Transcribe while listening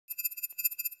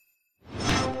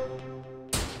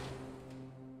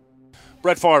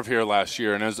Brett Favre here last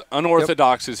year, and as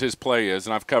unorthodox as his play is,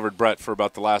 and I've covered Brett for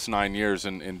about the last 9 years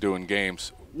in doing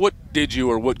games, what did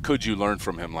you or what could you learn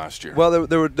from him last year? Well,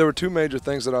 there were two major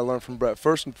things that I learned from Brett.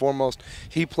 First and foremost,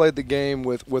 he played the game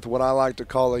with what I like to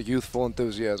call a youthful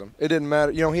enthusiasm. It didn't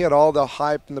matter. You know, he had all the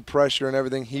hype and the pressure and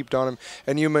everything heaped on him.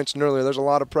 And you mentioned earlier, there's a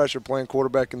lot of pressure playing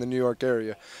quarterback in the New York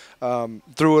area.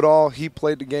 Through it all, he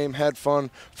played the game, had fun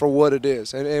for what it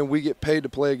is. And we get paid to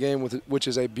play a game, which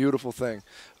is a beautiful thing.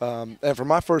 And for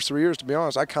my first 3 years, to be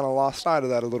honest, I kind of lost sight of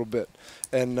that a little bit.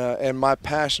 And my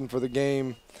passion for the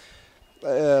game,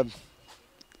 it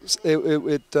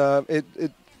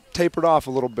tapered off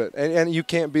a little bit. And you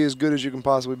can't be as good as you can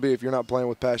possibly be if you're not playing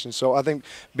with passion. So I think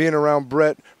being around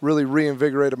Brett really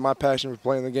reinvigorated my passion for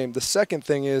playing the game. The second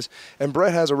thing is, and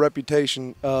Brett has a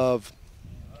reputation of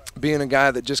being a guy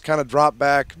that just kind of dropped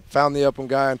back, found the open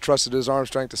guy, and trusted his arm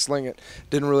strength to sling it.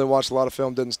 Didn't really watch a lot of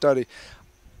film, didn't study.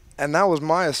 And that was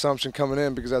my assumption coming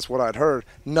in because that's what I'd heard.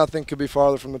 Nothing could be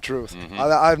farther from the truth.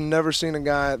 I've never seen a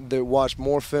guy that watched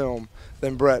more film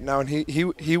than Brett. Now, and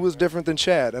he was different than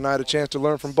Chad, and I had a chance to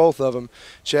learn from both of them.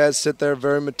 Chad sit there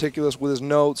very meticulous with his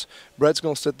notes. Brett's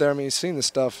going to sit there. I mean, he's seen this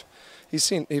stuff. He's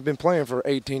been playing for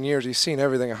 18 years. He's seen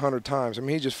everything 100 times. I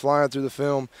mean, he's just flying through the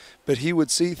film, but he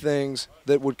would see things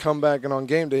that would come back, and on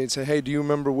game day he'd say, hey, do you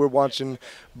remember we're watching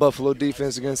Buffalo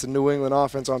defense against the New England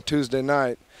offense on Tuesday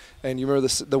night, and you remember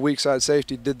the weak side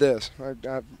safety did this?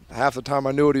 Half the time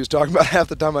I knew what he was talking about, half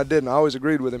the time I didn't. I always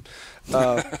agreed with him.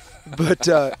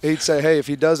 But he'd say, hey, if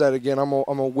he does that again, I'm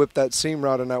gonna whip that seam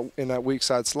route in that weak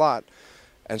side slot.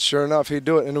 And sure enough, he'd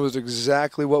do it, and it was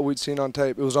exactly what we'd seen on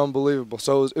tape. It was unbelievable.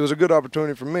 So it was a good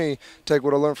opportunity for me to take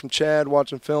what I learned from Chad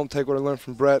watching film, take what I learned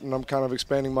from Brett, and I'm kind of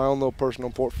expanding my own little personal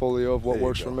portfolio of what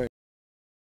works for me.